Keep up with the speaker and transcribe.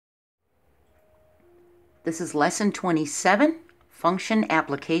This is lesson 27, function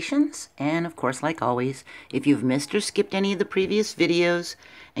applications. And of course, like always, if you've missed or skipped any of the previous videos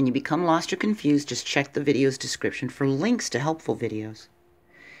and you become lost or confused, just check the video's description for links to helpful videos.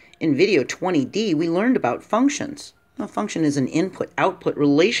 In video 20D, we learned about functions. A function is an input-output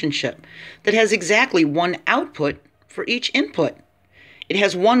relationship that has exactly one output for each input. It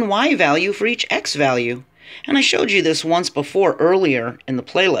has one y value for each x value. And I showed you this once before earlier in the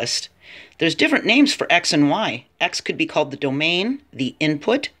playlist. There's different names for x and y. X could be called the domain, the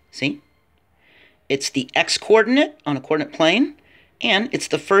input, see? It's the x-coordinate on a coordinate plane, and it's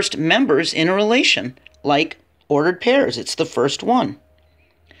the first members in a relation, like ordered pairs. It's the first one.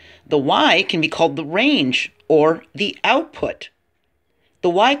 The y can be called the range, or the output. The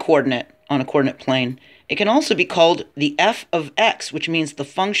y-coordinate on a coordinate plane. It can also be called the f of x, which means the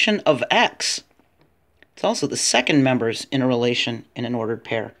function of x. It's also the second members in a relation in an ordered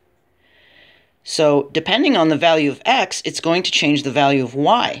pair. So depending on the value of x, it's going to change the value of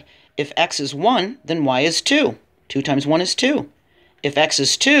y. If x is 1, then y is 2. 2 times 1 is 2. If x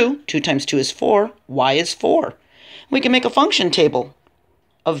is 2, 2 times 2 is 4, y is 4. We can make a function table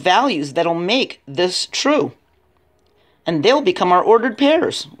of values that'll make this true. And they'll become our ordered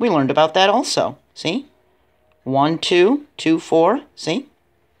pairs. We learned about that also. See? 1, 2, 2, 4. See?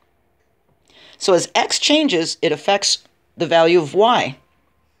 So as x changes, it affects the value of y.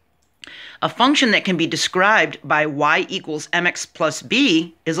 A function that can be described by y equals mx plus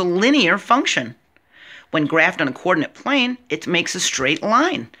b is a linear function. When graphed on a coordinate plane, it makes a straight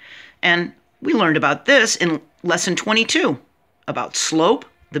line. And we learned about this in lesson 22, about slope.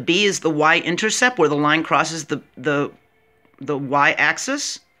 The b is the y-intercept, where the line crosses the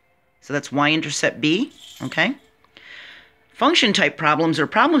y-axis. So that's y-intercept b, okay? Function type problems are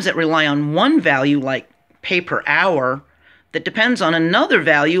problems that rely on one value, like pay per hour, that depends on another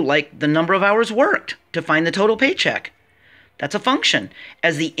value, like the number of hours worked, to find the total paycheck. That's a function.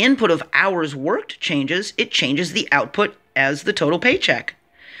 As the input of hours worked changes, it changes the output as the total paycheck.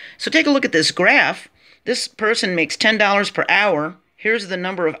 So take a look at this graph. This person makes $10 per hour. Here's the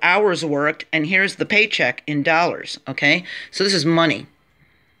number of hours worked, and here's the paycheck in dollars, okay? So this is money.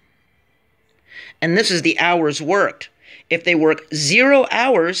 And this is the hours worked. If they work 0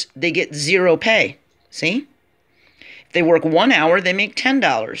 hours, they get 0 pay, see? If they work 1 hour, they make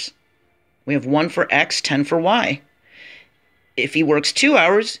 $10. We have 1 for x, 10 for y. If he works 2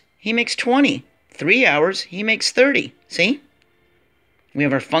 hours, he makes 20. 3 hours, he makes 30. See? We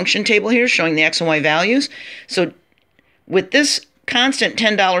have our function table here showing the x and y values. So with this constant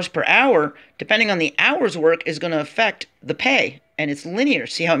 $10 per hour, depending on the hours work, is going to affect the pay. And it's linear.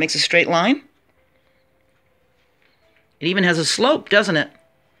 See how it makes a straight line? It even has a slope, doesn't it?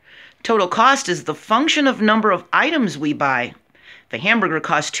 Total cost is the function of number of items we buy. If a hamburger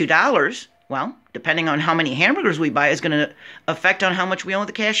costs $2, well, depending on how many hamburgers we buy is going to affect on how much we owe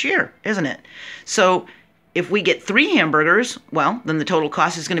the cashier, isn't it? So if we get 3 hamburgers, well, then the total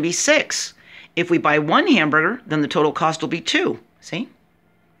cost is going to be 6. If we buy 1 hamburger, then the total cost will be 2. See?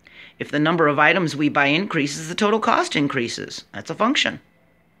 If the number of items we buy increases, the total cost increases. That's a function.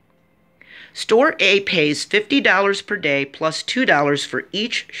 Store A pays $50 per day plus $2 for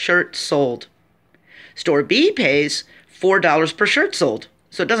each shirt sold. Store B pays $4 per shirt sold.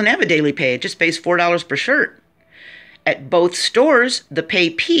 So it doesn't have a daily pay, it just pays $4 per shirt. At both stores, the pay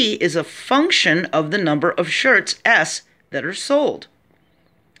P is a function of the number of shirts S that are sold.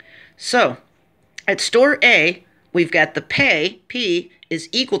 So at store A, we've got the pay P is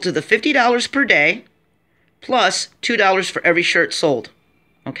equal to the $50 per day plus $2 for every shirt sold.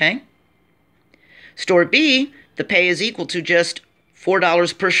 Okay? Store B, the pay is equal to just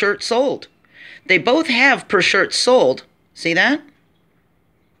 $4 per shirt sold. They both have per shirt sold. See that?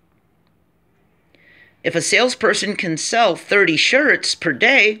 If a salesperson can sell 30 shirts per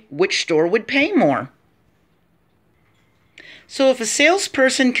day, which store would pay more? So if a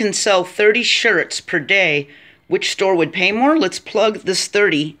salesperson can sell 30 shirts per day, which store would pay more? Let's plug this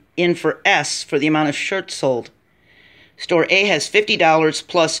 30 in for S for the amount of shirts sold. Store A has $50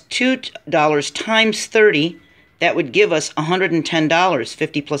 plus $2 times 30. That would give us $110,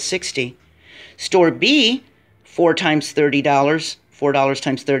 50 plus 60. Store B, 4 times $30, $4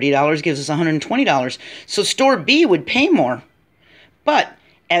 times $30 gives us $120. So store B would pay more. But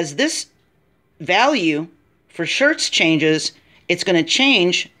as this value for shirts changes, it's going to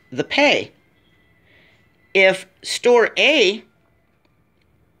change the pay. If store A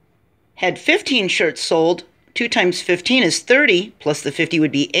had 15 shirts sold, 2 times 15 is 30, plus the 50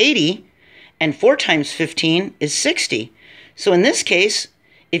 would be 80, and 4 times 15 is 60. So in this case,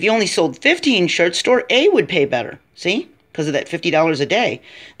 if you only sold 15 shirts, store A would pay better, see? Because of that $50 a day.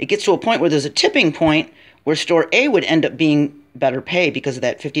 It gets to a point where there's a tipping point where store A would end up being better pay because of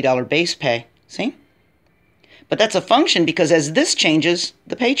that $50 base pay. See? But that's a function because as this changes,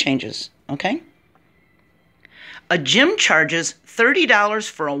 the pay changes. Okay? A gym charges $30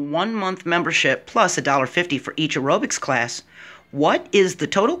 for a 1-month membership plus $1.50 for each aerobics class. What is the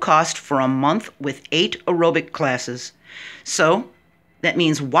total cost for a month with 8 aerobic classes? So that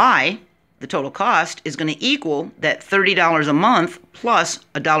means Y, the total cost, is going to equal that $30 a month plus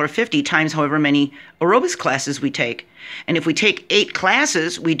 $1.50 times however many aerobics classes we take. And if we take 8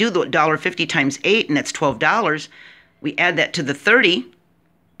 classes, we do the $1.50 times 8, and that's $12. We add that to the 30,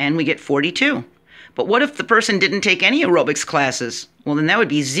 and we get 42. But what if the person didn't take any aerobics classes? Well, then that would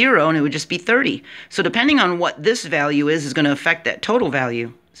be 0, and it would just be 30. So depending on what this value is going to affect that total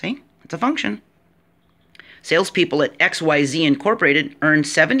value. See? It's a function. Salespeople at XYZ Incorporated earn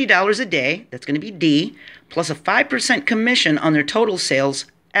 $70 a day, that's going to be D, plus a 5% commission on their total sales,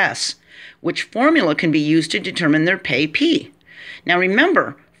 S, which formula can be used to determine their pay, P. Now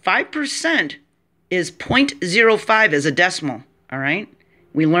remember, 5% is 0.05 as a decimal, all right?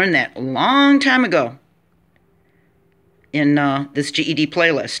 We learned that a long time ago in this GED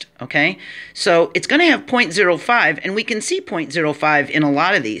playlist, okay? So it's going to have 0.05, and we can see 0.05 in a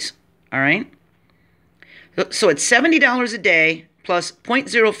lot of these, all right? So it's $70 a day plus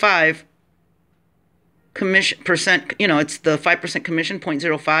 0.05 commission percent, it's the 5% commission,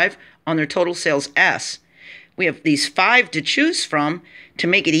 0.05 on their total sales S. We have these 5 to choose from. To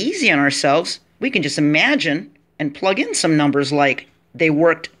make it easy on ourselves, we can just imagine and plug in some numbers like they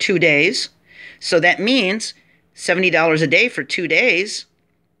worked 2 days. So that means $70 a day for 2 days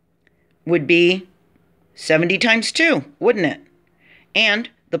would be 70 times 2, wouldn't it? And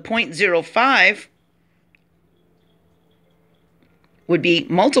the 0.05 would be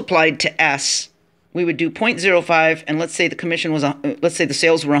multiplied to S. We would do 0.05, and let's say the commission was, let's say the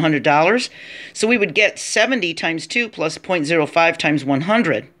sales were $100. So we would get 70 times 2 plus 0.05 times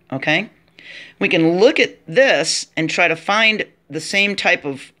 100, okay? We can look at this and try to find the same type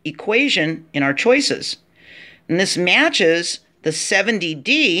of equation in our choices. And this matches the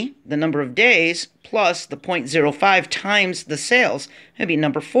 70D, the number of days, plus the 0.05 times the sales. That'd be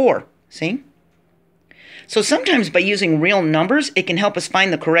number 4, see? So sometimes by using real numbers, it can help us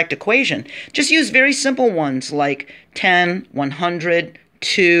find the correct equation. Just use very simple ones like 10, 100,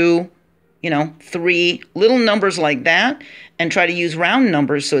 2, 3, little numbers like that, and try to use round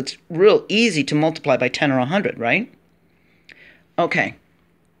numbers so it's real easy to multiply by 10 or 100, right? Okay.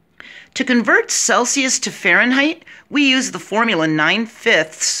 To convert Celsius to Fahrenheit, we use the formula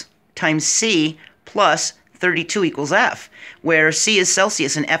 9/5 times C plus 32 equals F, where C is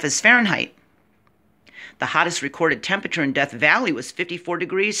Celsius and F is Fahrenheit. The hottest recorded temperature in Death Valley was 54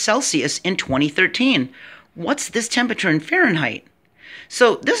 degrees Celsius in 2013. What's this temperature in Fahrenheit?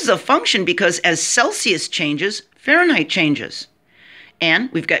 So this is a function because as Celsius changes, Fahrenheit changes.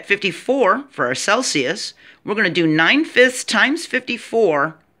 And we've got 54 for our Celsius. We're going to do 9/5 times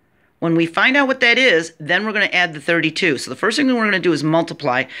 54. When we find out what that is, then we're going to add the 32. So the first thing we're going to do is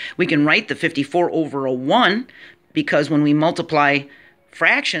multiply. We can write the 54 over a 1 because when we multiply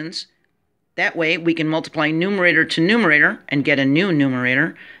fractions, that way we can multiply numerator to numerator and get a new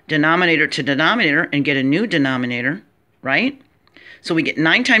numerator, denominator to denominator and get a new denominator, right? So we get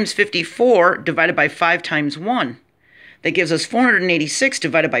 9 times 54 divided by 5 times 1. That gives us 486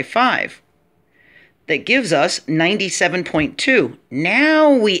 divided by 5. That gives us 97.2.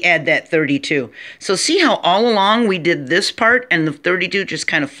 Now we add that 32. So see how all along we did this part and the 32 just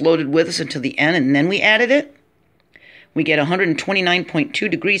kind of floated with us until the end and then we added it? We get 129.2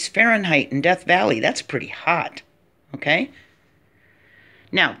 degrees Fahrenheit in Death Valley. That's pretty hot, okay?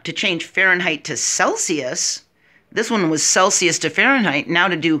 Now, to change Fahrenheit to Celsius, this one was Celsius to Fahrenheit. Now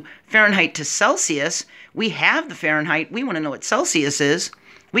to do Fahrenheit to Celsius, we have the Fahrenheit. We want to know what Celsius is.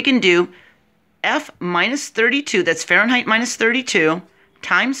 We can do F minus 32, that's Fahrenheit minus 32,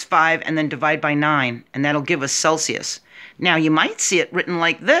 times 5, and then divide by 9, and that'll give us Celsius. Now, you might see it written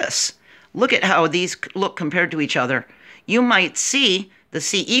like this. Look at how these look compared to each other. You might see the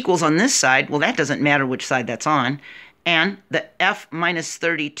C equals on this side. Well, that doesn't matter which side that's on. And the F minus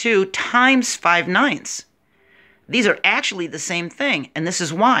 32 times 5/9. These are actually the same thing, and this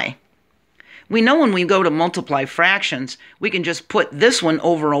is why. We know when we go to multiply fractions, we can just put this one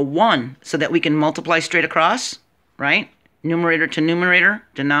over a 1 so that we can multiply straight across, right? Numerator to numerator,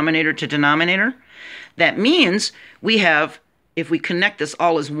 denominator to denominator. That means we have, if we connect this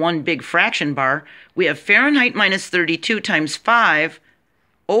all as one big fraction bar, we have Fahrenheit minus 32 times 5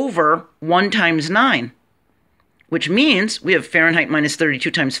 over 1 times 9, which means we have Fahrenheit minus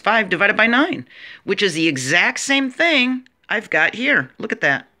 32 times 5 divided by 9, which is the exact same thing I've got here. Look at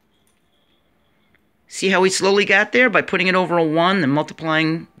that. See how we slowly got there by putting it over a 1, then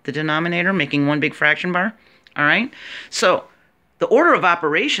multiplying the denominator, making one big fraction bar? All right? So the order of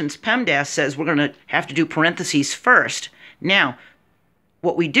operations, PEMDAS says we're going to have to do parentheses first. Now,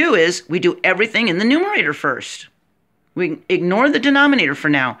 what we do is we do everything in the numerator first. We ignore the denominator for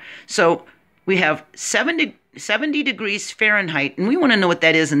now. So we have 70 degrees Fahrenheit, and we want to know what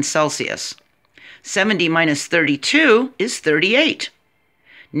that is in Celsius. 70 minus 32 is 38.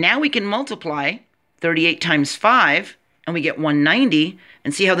 Now we can multiply 38 times 5, and we get 190.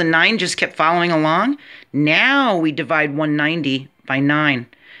 And see how the 9 just kept following along? Now we divide 190 by 9.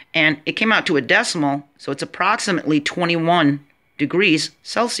 And it came out to a decimal, so it's approximately 21 degrees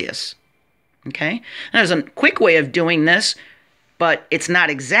Celsius. Okay? And there's a quick way of doing this, but it's not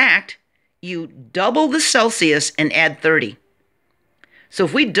exact. You double the Celsius and add 30. So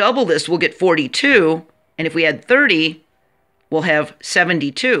if we double this, we'll get 42, and if we add 30, we'll have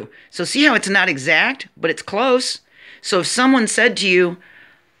 72. So see how it's not exact, but it's close. So if someone said to you,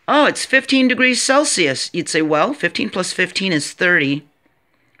 oh, it's 15 degrees Celsius, you'd say, well, 15 plus 15 is 30.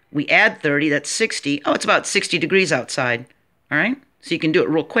 We add 30, that's 60. Oh, it's about 60 degrees outside. All right? So you can do it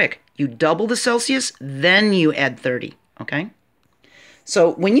real quick. You double the Celsius, then you add 30, okay?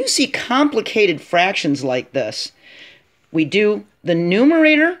 So when you see complicated fractions like this, we do the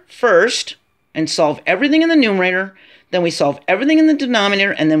numerator first and solve everything in the numerator, then we solve everything in the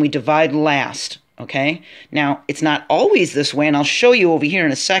denominator, and then we divide last, okay? Now, it's not always this way, and I'll show you over here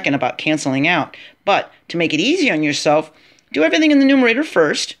in a second about canceling out. But to make it easy on yourself, do everything in the numerator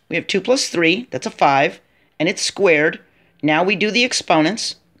first. We have 2 plus 3, that's a 5, and it's squared. Now we do the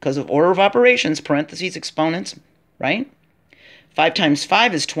exponents, because of order of operations, parentheses, exponents, right? 5 times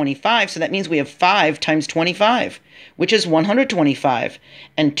 5 is 25, so that means we have 5 times 25, which is 125.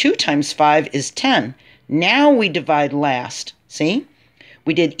 And 2 times 5 is 10. Now we divide last. See?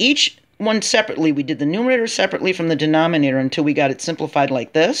 We did each one separately. We did the numerator separately from the denominator until we got it simplified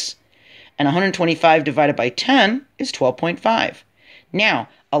like this. And 125 divided by 10 is 12.5. Now,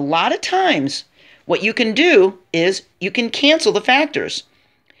 a lot of times, what you can do is you can cancel the factors.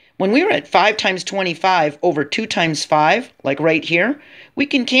 When we were at 5 times 25 over 2 times 5, like right here, we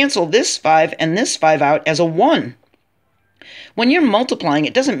can cancel this 5 and this 5 out as a 1. When you're multiplying,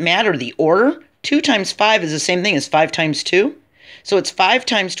 it doesn't matter the order. 2 times 5 is the same thing as 5 times 2. So it's 5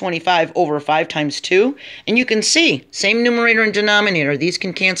 times 25 over 5 times 2. And you can see, same numerator and denominator, these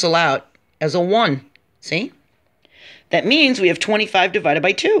can cancel out as a 1. See? That means we have 25 divided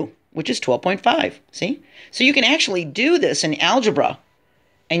by 2, which is 12.5. See? So you can actually do this in algebra,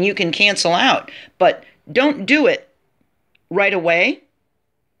 and you can cancel out. But don't do it right away.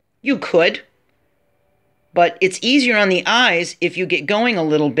 You could. But it's easier on the eyes if you get going a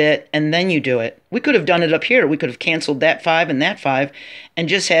little bit and then you do it. We could have done it up here. We could have canceled that 5 and that 5 and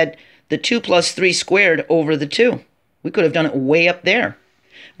just had the 2 plus 3 squared over the 2. We could have done it way up there.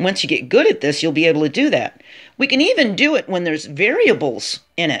 Once you get good at this, you'll be able to do that. We can even do it when there's variables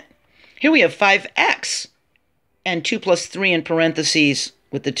in it. Here we have 5x and 2 plus 3 in parentheses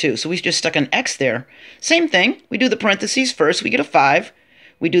with the 2. So we just stuck an x there. Same thing. We do the parentheses first. We get a 5.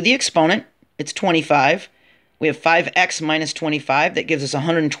 We do the exponent. It's 25. We have 5x minus 25. That gives us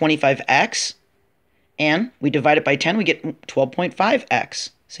 125x. And we divide it by 10. We get 12.5x.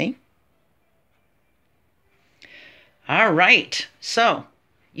 See? All right. So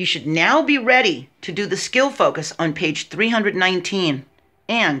you should now be ready to do the skill focus on page 319.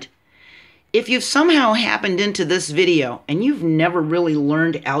 And if you've somehow happened into this video and you've never really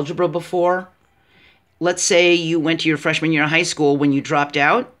learned algebra before, let's say you went to your freshman year of high school when you dropped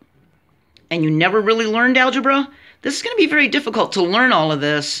out, and you never really learned algebra, this is going to be very difficult to learn all of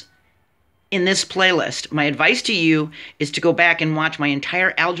this in this playlist. My advice to you is to go back and watch my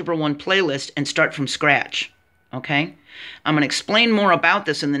entire Algebra 1 playlist and start from scratch, okay? I'm going to explain more about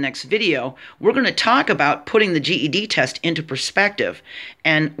this in the next video. We're going to talk about putting the GED test into perspective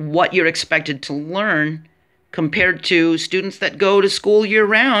and what you're expected to learn compared to students that go to school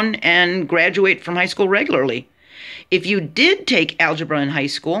year-round and graduate from high school regularly. If you did take algebra in high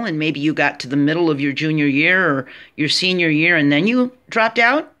school and maybe you got to the middle of your junior year or your senior year and then you dropped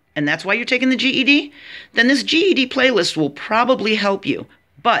out and that's why you're taking the GED, then this GED playlist will probably help you.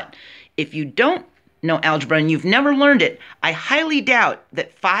 But if you don't know algebra and you've never learned it, I highly doubt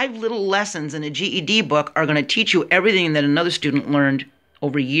that 5 little lessons in a GED book are going to teach you everything that another student learned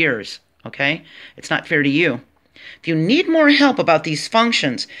over years, okay? It's not fair to you. If you need more help about these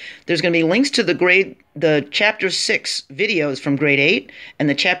functions, there's going to be links to the Chapter 6 videos from Grade 8 and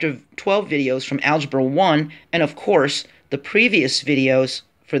the Chapter 12 videos from Algebra 1, and of course, the previous videos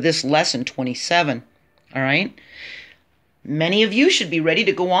for this lesson 27. All right? Many of you should be ready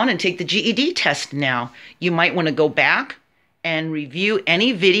to go on and take the GED test now. You might want to go back and review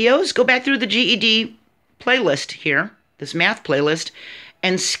any videos. Go back through the GED playlist here, this math playlist,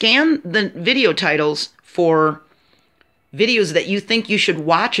 and scan the video titles for videos that you think you should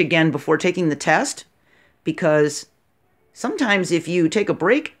watch again before taking the test. Because sometimes if you take a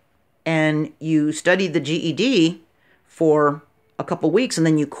break and you study the GED for a couple weeks and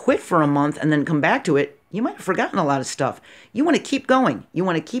then you quit for a month and then come back to it, you might have forgotten a lot of stuff. You want to keep going. You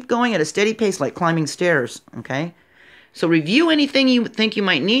want to keep going at a steady pace like climbing stairs, okay? So review anything you think you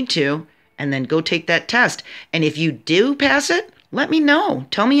might need to, and then go take that test. And if you do pass it, let me know.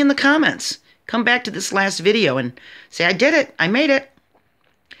 Tell me in the comments. Come back to this last video and say, I did it. I made it.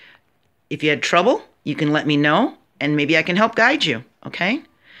 If you had trouble, you can let me know, and maybe I can help guide you, okay?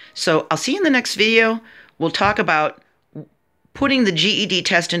 So I'll see you in the next video. We'll talk about putting the GED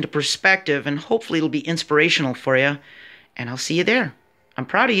test into perspective, and hopefully it'll be inspirational for you. And I'll see you there. I'm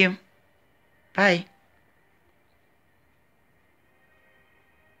proud of you. Bye.